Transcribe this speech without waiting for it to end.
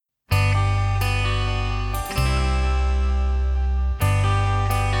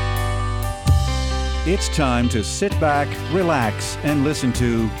It's time to sit back, relax, and listen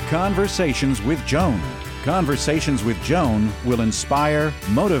to Conversations with Joan. Conversations with Joan will inspire,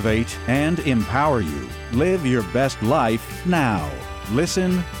 motivate, and empower you. Live your best life now.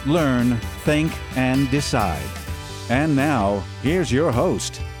 Listen, learn, think, and decide. And now, here's your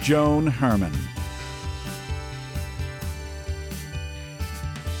host, Joan Herman.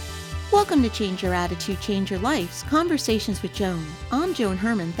 Welcome to Change Your Attitude, Change Your Life's Conversations with Joan. I'm Joan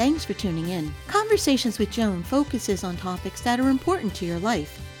Herman. Thanks for tuning in. Conversations with Joan focuses on topics that are important to your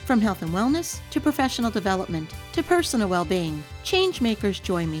life, from health and wellness to professional development to personal well-being. Changemakers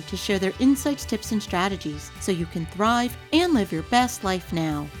join me to share their insights, tips, and strategies so you can thrive and live your best life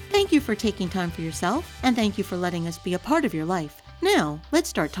now. Thank you for taking time for yourself, and thank you for letting us be a part of your life. Now, let's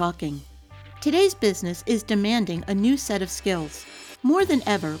start talking. Today's business is demanding a new set of skills. More than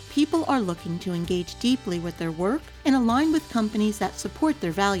ever, people are looking to engage deeply with their work and align with companies that support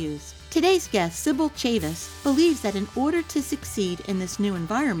their values. Today's guest, Sybil Chavis, believes that in order to succeed in this new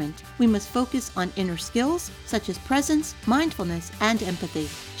environment, we must focus on inner skills such as presence, mindfulness, and empathy.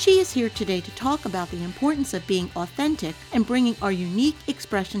 She is here today to talk about the importance of being authentic and bringing our unique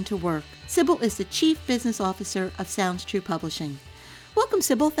expression to work. Sybil is the Chief Business Officer of Sounds True Publishing. Welcome,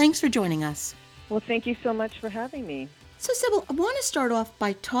 Sybil. Thanks for joining us. Well, thank you so much for having me. So, Sybil, I want to start off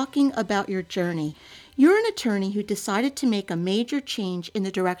by talking about your journey. You're an attorney who decided to make a major change in the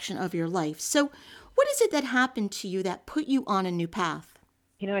direction of your life. So, what is it that happened to you that put you on a new path?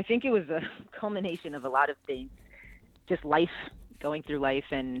 I think it was a culmination of a lot of things. Just life, going through life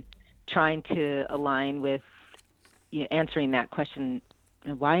and trying to align with answering that question,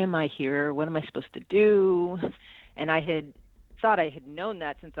 why am I here? What am I supposed to do? And I had thought I had known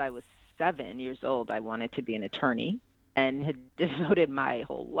that since I was 7 years old. I wanted to be an attorney and had devoted my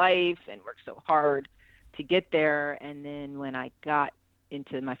whole life and worked so hard to get there. And then when I got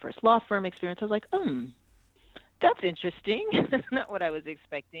into my first law firm experience, I was like, that's interesting. That's not what I was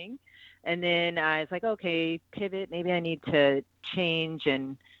expecting. And then I was like, okay, pivot. Maybe I need to change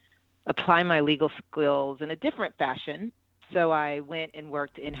and apply my legal skills in a different fashion. So I went and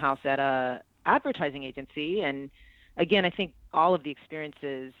worked in-house at a advertising agency. And again, I think all of the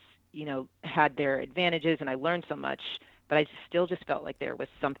experiences had their advantages, and I learned so much, but I still just felt like there was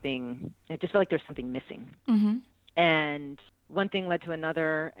something, it just felt like there was something missing. Mm-hmm. And one thing led to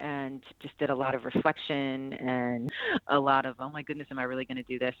another, and just did a lot of reflection and a lot of, oh my goodness, am I really going to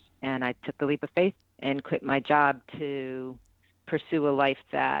do this? And I took the leap of faith and quit my job to pursue a life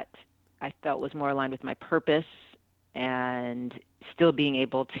that I felt was more aligned with my purpose and still being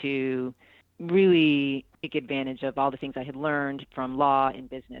able to really take advantage of all the things I had learned from law and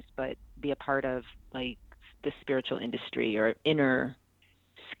business, but be a part of like the spiritual industry or inner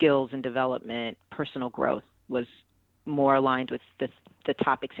skills and development. Personal growth was more aligned with the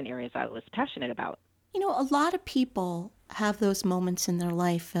topics and areas I was passionate about. A lot of people have those moments in their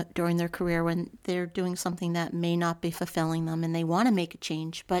life during their career when they're doing something that may not be fulfilling them and they want to make a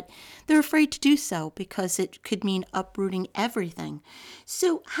change, but they're afraid to do so because it could mean uprooting everything.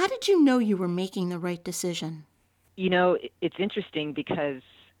 So how did you know you were making the right decision? It's interesting because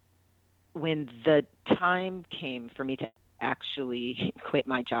when the time came for me to actually quit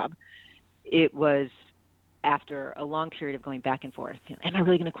my job, it was after a long period of going back and forth. Am I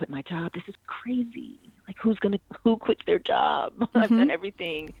really going to quit my job? This is crazy. Like, who quits their job? Mm-hmm. I've done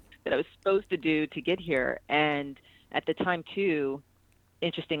everything that I was supposed to do to get here. And at the time, too,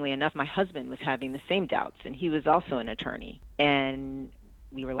 interestingly enough, my husband was having the same doubts, and he was also an attorney. And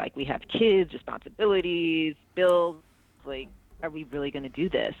we were like, we have kids, responsibilities, bills. Like, are we really going to do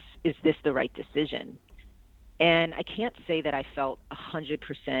this? Is this the right decision? And I can't say that I felt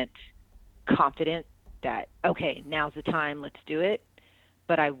 100% confident that, okay, now's the time, let's do it.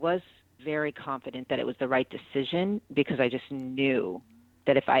 But I was very confident that it was the right decision because I just knew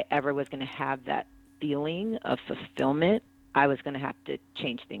that if I ever was going to have that feeling of fulfillment, I was going to have to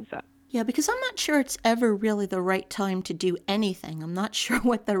change things up. Yeah, because I'm not sure it's ever really the right time to do anything. I'm not sure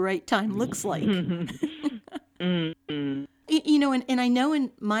what the right time looks like. Mm-hmm. And I know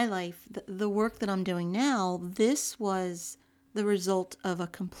in my life, the work that I'm doing now, this was the result of a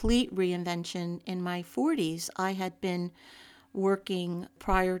complete reinvention in my 40s. I had been working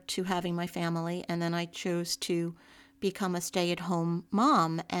prior to having my family, and then I chose to become a stay-at-home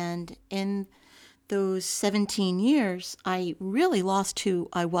mom. And in those 17 years, I really lost who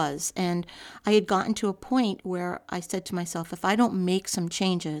I was. And I had gotten to a point where I said to myself, if I don't make some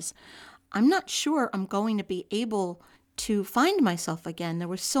changes, I'm not sure I'm going to be able to find myself again. There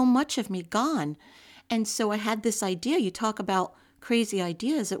was so much of me gone. And so I had this idea. You talk about crazy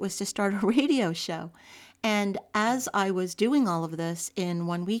ideas. It was to start a radio show. And as I was doing all of this in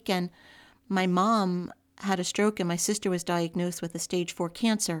one weekend, my mom had a stroke and my sister was diagnosed with a stage 4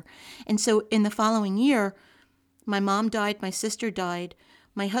 cancer. And so in the following year, my mom died, my sister died.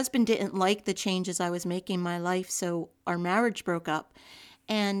 My husband didn't like the changes I was making in my life, so our marriage broke up.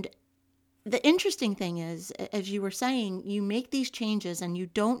 And the interesting thing is, as you were saying, you make these changes and you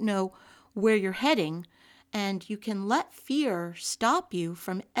don't know where you're heading, and you can let fear stop you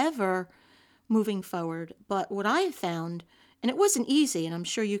from ever moving forward. But what I have found, and it wasn't easy, and I'm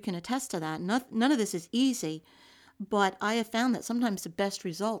sure you can attest to that, none of this is easy, but I have found that sometimes the best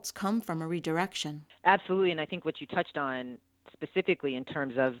results come from a redirection. Absolutely. And I think what you touched on specifically in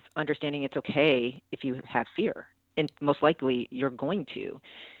terms of understanding it's okay if you have fear, and most likely you're going to.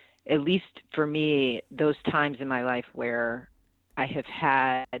 At least for me, those times in my life where I have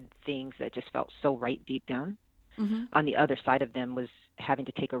had things that just felt so right deep down, Mm-hmm. on the other side of them was having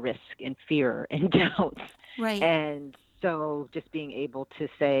to take a risk and fear and doubts. Right. And so just being able to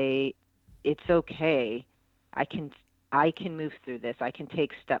say, it's okay. I can I can move through this. I can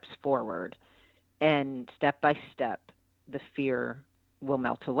take steps forward. And step by step, the fear will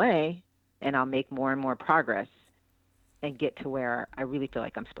melt away and I'll make more and more progress and get to where I really feel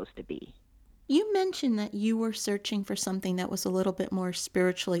like I'm supposed to be. You mentioned that you were searching for something that was a little bit more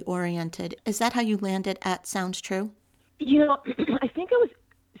spiritually oriented. Is that how you landed at Sounds True? You know, I think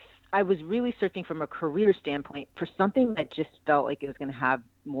I was really searching from a career standpoint for something that just felt like it was going to have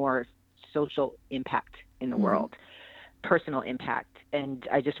more social impact in the Mm-hmm. world, personal impact. And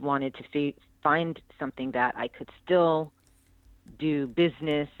I just wanted to find something that I could still do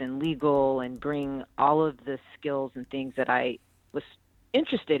business and legal and bring all of the skills and things that I was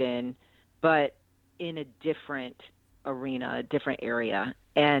interested in, but in a different arena, a different area.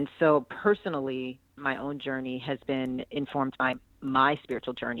 And so personally, my own journey has been informed by my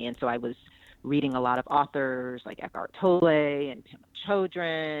spiritual journey. And so I was reading a lot of authors like Eckhart Tolle and Pamela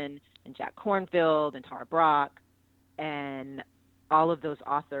Chodron and Jack Kornfield and Tara Brach. And all of those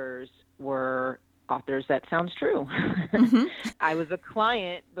authors were authors that sounds true. Mm-hmm. I was a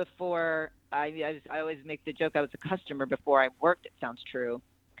client before I always make the joke I was a customer before I worked at Sounds True.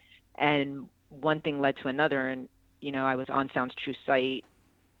 And one thing led to another. And, I was on Sounds True site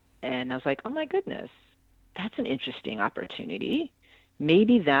and I was like, oh my goodness, that's an interesting opportunity.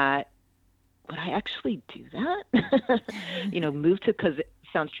 Maybe would I actually do that? Move to, because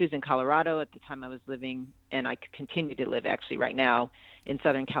Sounds True is in Colorado at the time I was living, and I continue to live actually right now in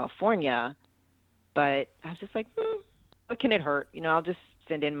Southern California. But I was just like, what can it hurt? I'll just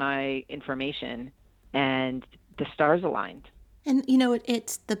send in my information, and the stars aligned. And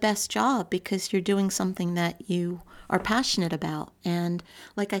it's the best job because you're doing something that you are passionate about. And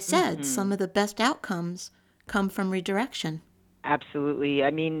like I said, Mm-hmm. some of the best outcomes come from redirection. Absolutely.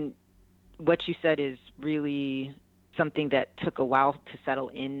 I mean, what you said is really something that took a while to settle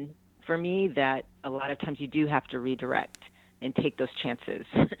in for me, that a lot of times you do have to redirect and take those chances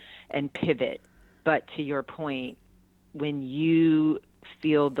and pivot. But to your point, when you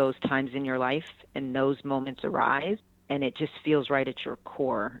feel those times in your life and those moments arise and it just feels right at your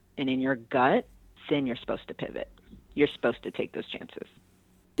core and in your gut, then you're supposed to pivot. You're supposed to take those chances.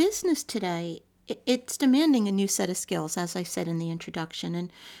 Business today, it's demanding a new set of skills, as I said in the introduction,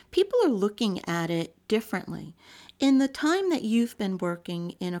 and people are looking at it differently. In the time that you've been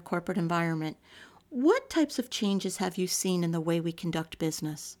working in a corporate environment, what types of changes have you seen in the way we conduct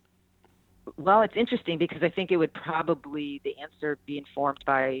business? Well, it's interesting because I think it would probably, the answer be informed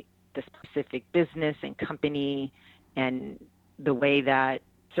by the specific business and company and the way that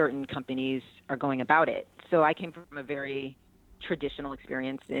certain companies are going about it. So I came from a very traditional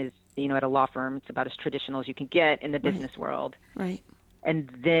experience at a law firm. It's about as traditional as you can get in the business world. Right. And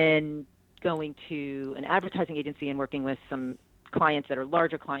then going to an advertising agency and working with some clients that are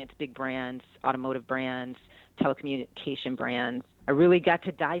larger clients, big brands, automotive brands, telecommunication brands. I really got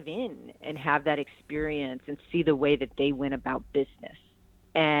to dive in and have that experience and see the way that they went about business,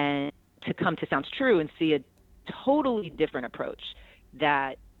 and to come to Sounds True and see a totally different approach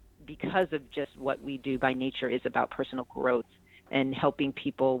that, because of just what we do by nature, is about personal growth and helping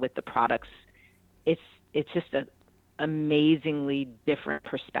people with the products. It's just an amazingly different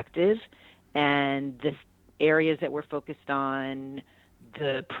perspective, and the areas that we're focused on,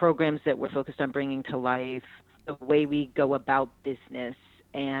 the programs that we're focused on bringing to life, the way we go about business,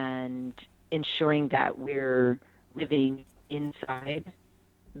 and ensuring that we're living inside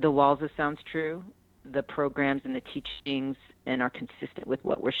the walls of Sounds True, the programs and the teachings, and are consistent with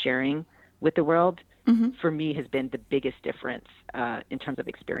what we're sharing with the world, for me has been the biggest difference in terms of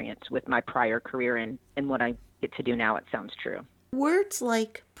experience with my prior career and what I get to do now at Sounds True. Words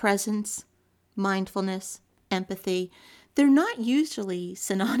like presence, mindfulness, empathy, they're not usually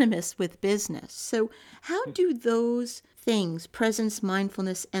synonymous with business. So how do those things, presence,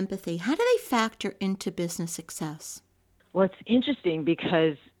 mindfulness, empathy, how do they factor into business success? Well, it's interesting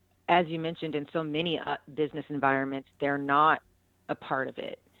because, as you mentioned, in so many business environments, they're not a part of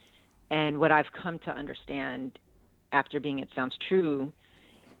it. And what I've come to understand after being at Sounds True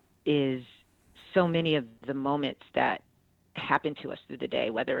is so many of the moments that happen to us through the day,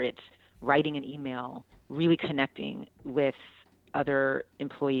 whether it's writing an email, really connecting with other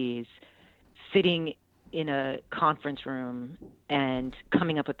employees, sitting in a conference room and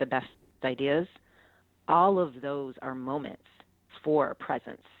coming up with the best ideas, all of those are moments for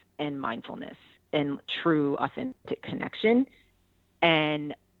presence and mindfulness and true, authentic connection,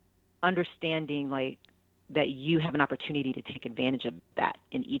 and understanding like that you have an opportunity to take advantage of that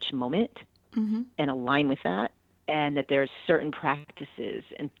in each moment and align with that, and that there's certain practices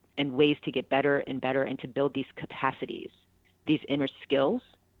and ways to get better and better and to build these capacities, these inner skills,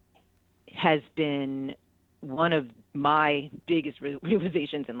 has been one of my biggest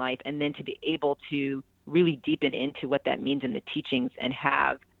realizations in life. And then to be able to really deepen into what that means in the teachings and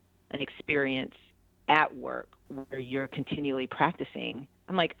have an experience at work where you're continually practicing,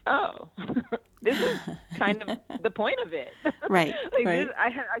 I'm like, oh, this is kind of the point of it. Right. Like right.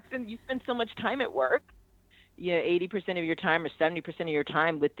 you spend so much time at work, 80% of your time or 70% of your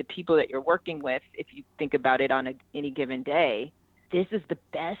time with the people that you're working with. If you think about it on any given day, this is the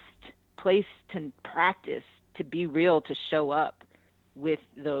best place to practice, to be real, to show up with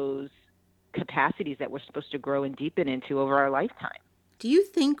those capacities that we're supposed to grow and deepen into over our lifetime. Do you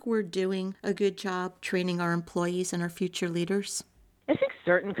think we're doing a good job training our employees and our future leaders? I think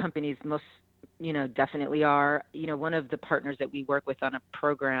certain companies most, definitely are. One of the partners that we work with on a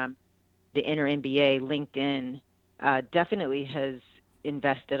program, the Inner MBA, LinkedIn, definitely has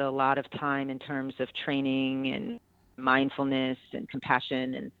invested a lot of time in terms of training and mindfulness and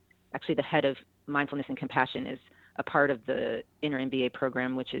compassion. And actually the head of mindfulness and compassion is a part of the Inner MBA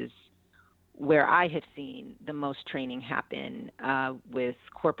program, which is where I have seen the most training happen with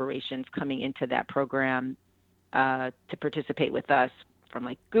corporations coming into that program to participate with us, from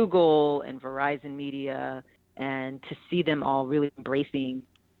like Google and Verizon Media, and to see them all really embracing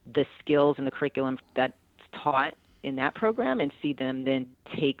the skills and the curriculum that's taught in that program and see them then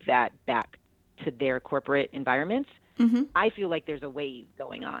take that back to their corporate environments. I feel like there's a wave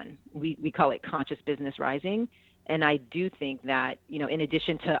going on. We call it conscious business rising. And I do think that, in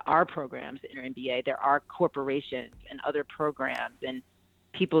addition to our programs, Inner MBA, there are corporations and other programs and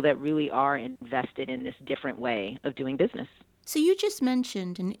people that really are invested in this different way of doing business. So you just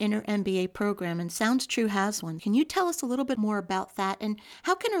mentioned an Inner MBA program, and Sounds True has one. Can you tell us a little bit more about that, and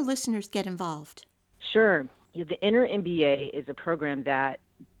how can our listeners get involved? Sure. The Inner MBA is a program that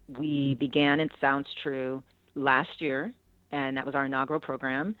we began at Sounds True last year, and that was our inaugural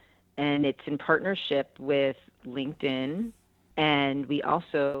program. And it's in partnership with LinkedIn, and we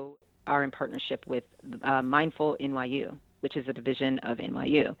also are in partnership with Mindful NYU, which is a division of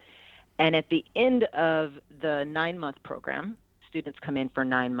NYU. And at the end of the 9-month program, students come in for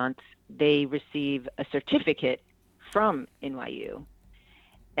 9 months, they receive a certificate from NYU.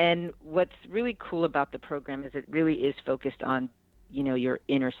 And what's really cool about the program is it really is focused on, your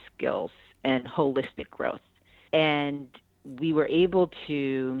inner skills and holistic growth. And we were able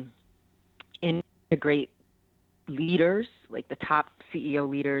to integrate leaders, like the top CEO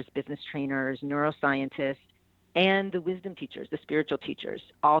leaders, business trainers, neuroscientists, and the wisdom teachers, the spiritual teachers,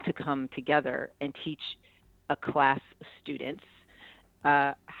 all to come together and teach a class of students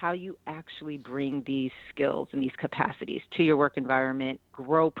how you actually bring these skills and these capacities to your work environment,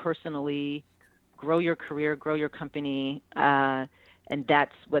 grow personally, grow your career, grow your company. And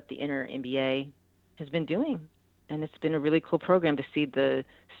that's what the Inner MBA has been doing. And it's been a really cool program to see the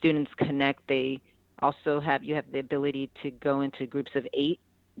students connect. They also have the ability to go into groups of 8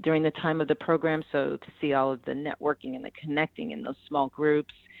 during the time of the program. So to see all of the networking and the connecting in those small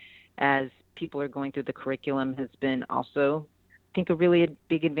groups as people are going through the curriculum has been also, I think, a really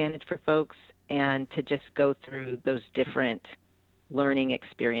big advantage for folks. And to just go through those different learning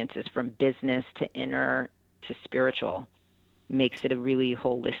experiences from business to inner to spiritual makes it a really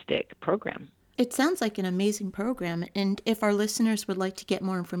holistic program. It sounds like an amazing program, and if our listeners would like to get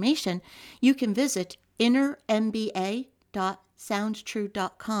more information, you can visit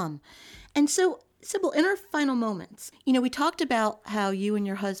innermba.soundstrue.com. And so, Sybil, in our final moments, we talked about how you and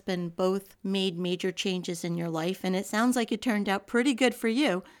your husband both made major changes in your life, and it sounds like it turned out pretty good for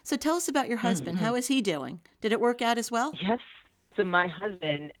you. So tell us about your husband. How is he doing? Did it work out as well? Yes. So my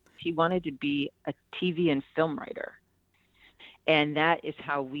husband, he wanted to be a TV and film writer. And that is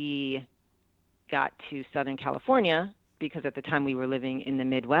how we got to Southern California because at the time we were living in the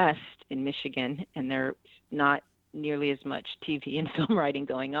Midwest in Michigan, and there's not nearly as much TV and film writing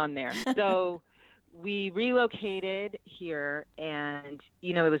going on there. So we relocated here, and,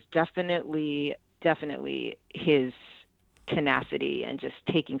 it was definitely his tenacity and just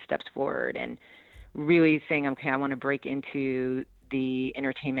taking steps forward and really saying, okay, I want to break into the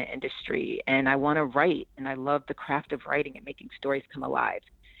entertainment industry and I want to write, and I love the craft of writing and making stories come alive.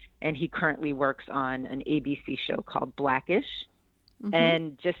 And he currently works on an ABC show called Blackish. Mm-hmm.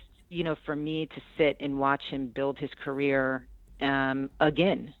 And just, for me to sit and watch him build his career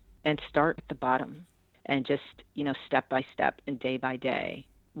again and start at the bottom and just, step by step and day by day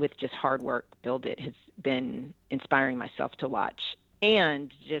with just hard work, build it, has been inspiring myself to watch.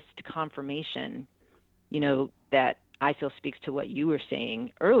 And just confirmation, that I feel speaks to what you were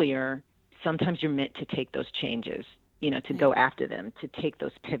saying earlier. Sometimes you're meant to take those changes, to go after them, to take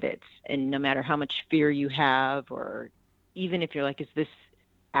those pivots. And no matter how much fear you have, or even if you're like, is this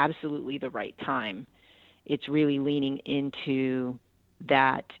absolutely the right time? It's really leaning into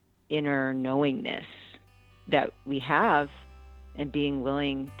that inner knowingness that we have and being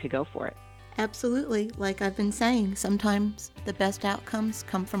willing to go for it. Absolutely. Like I've been saying, sometimes the best outcomes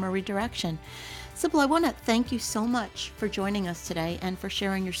come from a redirection. Sybil, I want to thank you so much for joining us today and for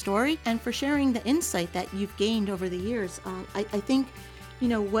sharing your story and for sharing the insight that you've gained over the years. I think,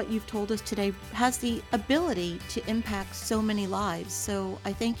 what you've told us today has the ability to impact so many lives. So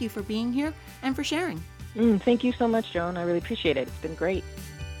I thank you for being here and for sharing. Thank you so much, Joan. I really appreciate it. It's been great.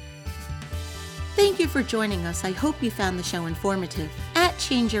 Thank you for joining us. I hope you found the show informative. At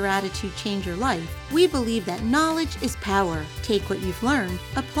Change Your Attitude, Change Your Life, we believe that knowledge is power. Take what you've learned,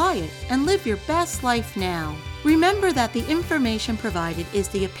 apply it, and live your best life now. Remember that the information provided is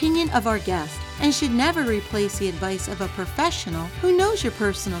the opinion of our guest and should never replace the advice of a professional who knows your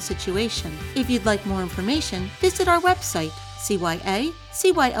personal situation. If you'd like more information, visit our website,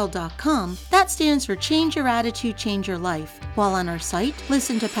 CYACYL.com. That stands for Change Your Attitude, Change Your Life. While on our site,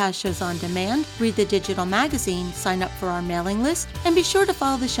 listen to past shows on demand, read the digital magazine, sign up for our mailing list, and be sure to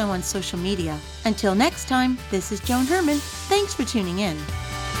follow the show on social media. Until next time, this is Joan Herman. Thanks for tuning in.